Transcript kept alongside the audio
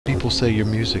people say your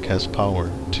music has power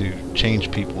to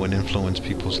change people and influence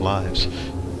people's lives.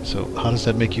 So how does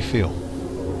that make you feel?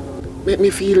 Make me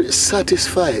feel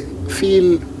satisfied,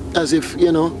 feel as if,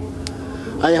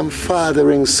 I am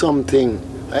fathering something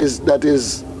that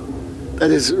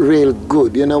is real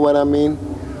good, you know what I mean?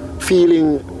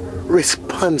 Feeling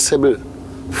responsible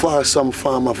for some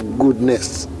form of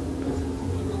goodness.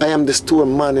 I am the store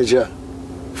manager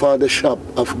for the shop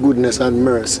of goodness and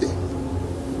mercy.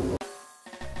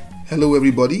 Hello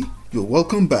everybody, you're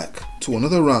welcome back to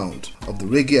another round of the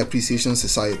Reggae Appreciation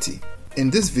Society. In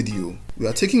this video, we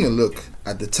are taking a look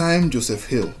at the time Joseph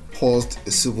Hill paused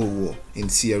a civil war in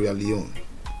Sierra Leone.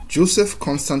 Joseph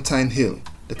Constantine Hill,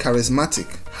 the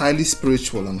charismatic, highly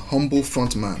spiritual and humble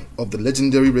frontman of the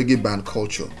legendary reggae band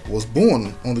Culture, was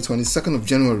born on the 22nd of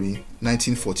January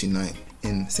 1949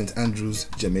 in St. Andrews,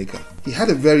 Jamaica. He had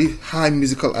a very high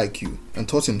musical IQ and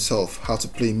taught himself how to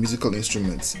play musical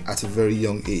instruments at a very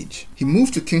young age. He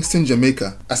moved to Kingston,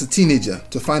 Jamaica as a teenager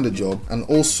to find a job and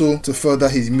also to further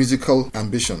his musical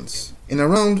ambitions. In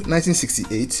around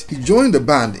 1968, he joined a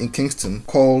band in Kingston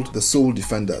called the Soul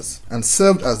Defenders and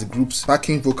served as the group's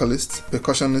backing vocalist,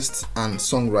 percussionist, and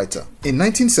songwriter. In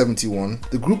 1971,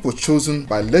 the group was chosen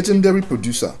by legendary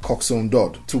producer Coxsone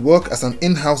Dodd to work as an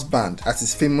in-house band at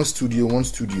his famous Studio One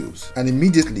studios, and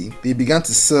immediately they began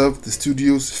to serve the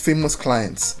studio's famous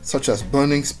clients such as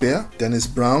Burning Spear, Dennis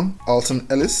Brown, Alton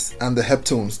Ellis, and the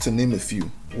Heptones, to name a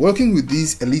few. Working with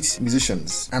these elite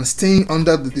musicians and staying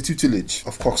under the tutelage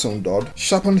of Coxsone Dodd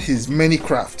sharpened his many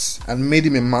crafts and made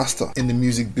him a master in the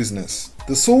music business.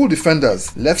 The Soul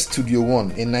Defenders left Studio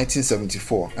One in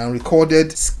 1974 and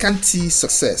recorded scanty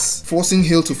success, forcing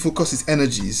Hill to focus his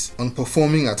energies on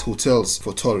performing at hotels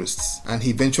for tourists, and he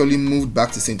eventually moved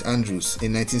back to St. Andrews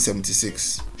in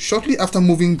 1976. Shortly after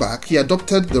moving back, he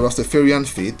adopted the Rastafarian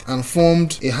faith and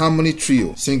formed a harmony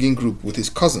trio singing group with his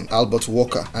cousin Albert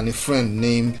Walker and a friend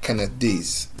named Kenneth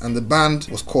Days, and the band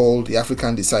was called the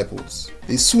African Disciples.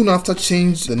 They soon after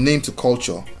changed the name to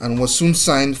Culture and was soon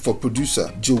signed for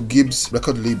producer Joe Gibbs'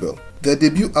 record label. Their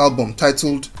debut album,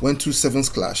 titled When Two Sevens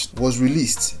Clashed, was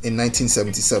released in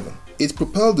 1977. It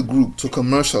propelled the group to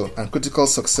commercial and critical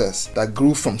success that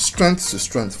grew from strength to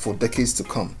strength for decades to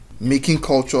come, making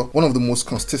Culture one of the most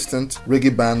consistent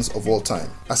reggae bands of all time.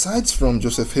 Aside from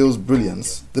Joseph Hill's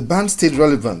brilliance, the band stayed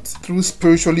relevant through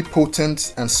spiritually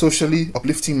potent and socially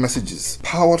uplifting messages,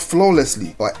 powered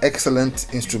flawlessly by excellent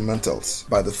instrumentals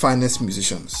by the finest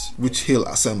musicians, which Hill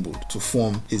assembled to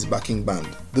form his backing band.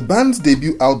 The band's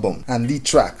debut album and lead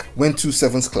track, When Two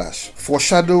Sevens Clash,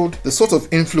 foreshadowed the sort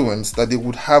of influence that they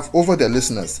would have over their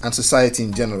listeners and society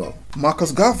in general.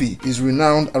 Marcus Garvey is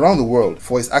renowned around the world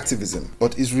for his activism,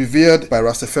 but is revered by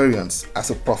Rastafarians as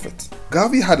a prophet.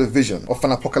 Garvey had a vision of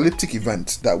an apocalyptic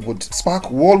event that would spark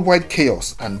worldwide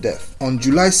chaos and death on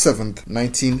July 7th,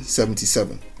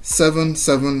 1977.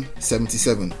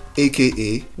 7777,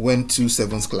 aka When Two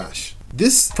Sevens Clash.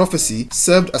 This prophecy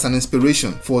served as an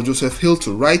inspiration for Joseph Hill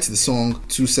to write the song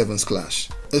Two Sevens Clash,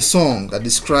 a song that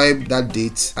described that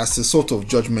date as a sort of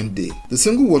judgment day. The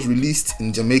single was released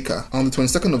in Jamaica on the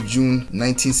 22nd of June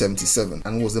 1977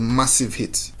 and was a massive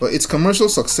hit. But its commercial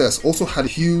success also had a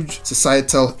huge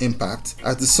societal impact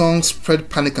as the song spread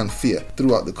panic and fear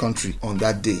throughout the country on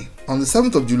that day. On the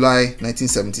 7th of July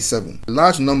 1977, a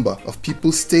large number of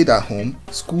people stayed at home,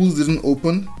 schools didn't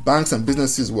open, banks and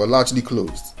businesses were largely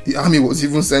closed. The army was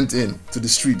even sent in to the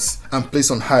streets and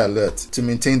placed on high alert to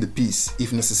maintain the peace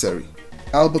if necessary.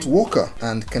 Albert Walker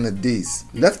and Kenneth Days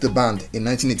left the band in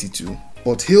 1982,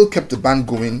 but Hill kept the band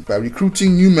going by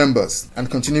recruiting new members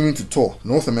and continuing to tour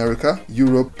North America,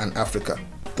 Europe and Africa.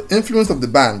 The influence of the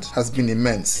band has been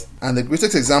immense, and the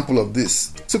greatest example of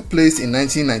this took place in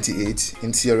 1998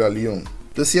 in Sierra Leone.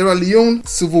 The Sierra Leone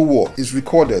Civil War is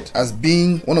recorded as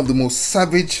being one of the most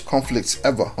savage conflicts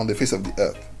ever on the face of the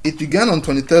earth. It began on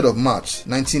 23rd of March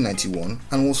 1991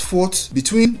 and was fought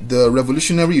between the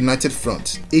Revolutionary United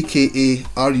Front, aka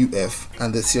RUF,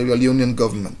 and the Sierra Leonean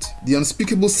government. The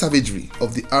unspeakable savagery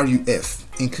of the RUF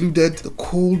included the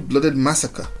cold-blooded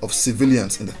massacre of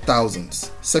civilians in the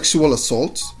thousands, sexual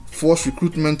assaults, forced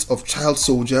recruitment of child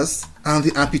soldiers, and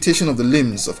the amputation of the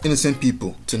limbs of innocent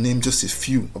people, to name just a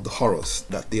few of the horrors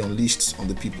that they unleashed on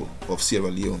the people of Sierra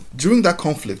Leone. During that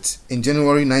conflict, in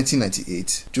January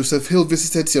 1998, Joseph Hill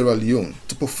visited Sierra Leone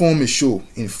to perform a show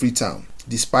in Freetown,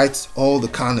 despite all the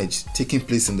carnage taking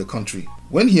place in the country.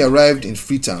 When he arrived in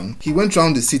Freetown, he went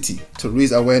round the city to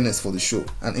raise awareness for the show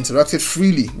and interacted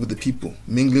freely with the people,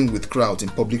 mingling with crowds in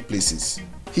public places.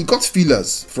 He got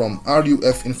feelers from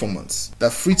RUF informants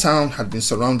that Freetown had been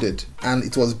surrounded and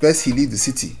it was best he leave the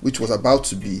city, which was about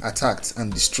to be attacked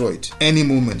and destroyed any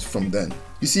moment from then.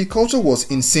 You see, culture was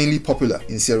insanely popular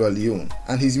in Sierra Leone,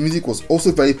 and his music was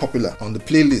also very popular on the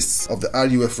playlists of the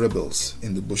RUF rebels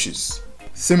in the bushes.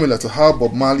 Similar to how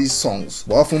Bob Marley's songs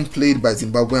were often played by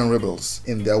Zimbabwean rebels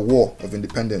in their war of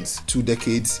independence 2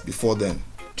 decades before then.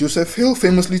 Joseph Hill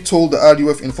famously told the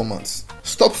RUF informants,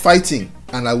 "Stop fighting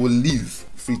and I will leave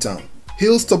Freetown."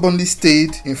 Hill stubbornly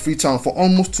stayed in Freetown for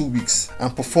almost 2 weeks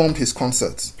and performed his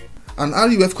concerts. An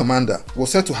RUF commander was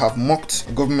said to have mocked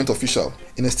a government official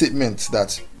in a statement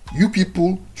that, "You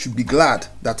people should be glad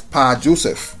that Pa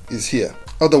Joseph is here.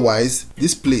 Otherwise,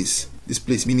 this place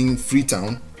meaning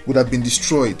Freetown, would have been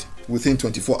destroyed within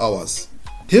 24 hours.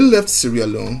 Hill left Sierra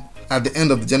Leone at the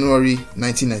end of January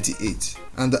 1998,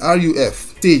 and the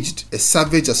RUF staged a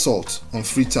savage assault on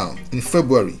Freetown in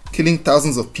February, killing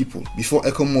thousands of people before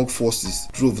ECOMOG forces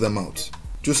drove them out.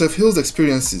 Joseph Hill's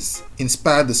experiences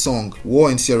inspired the song War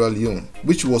in Sierra Leone,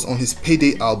 which was on his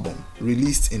Payday album,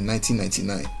 released in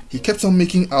 1999. He kept on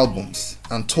making albums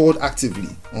and toured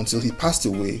actively until he passed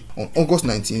away on August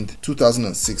 19,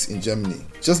 2006 in Germany,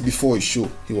 just before a show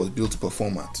he was billed to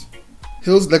perform at.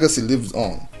 Hill's legacy lives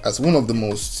on as one of the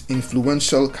most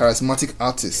influential, charismatic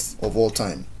artists of all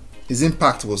time. His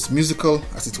impact was musical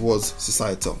as it was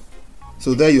societal.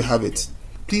 So there you have it.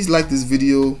 Please like this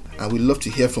video and we'd love to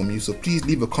hear from you, so please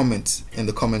leave a comment in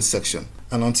the comment section.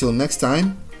 And until next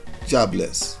time, God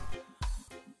bless.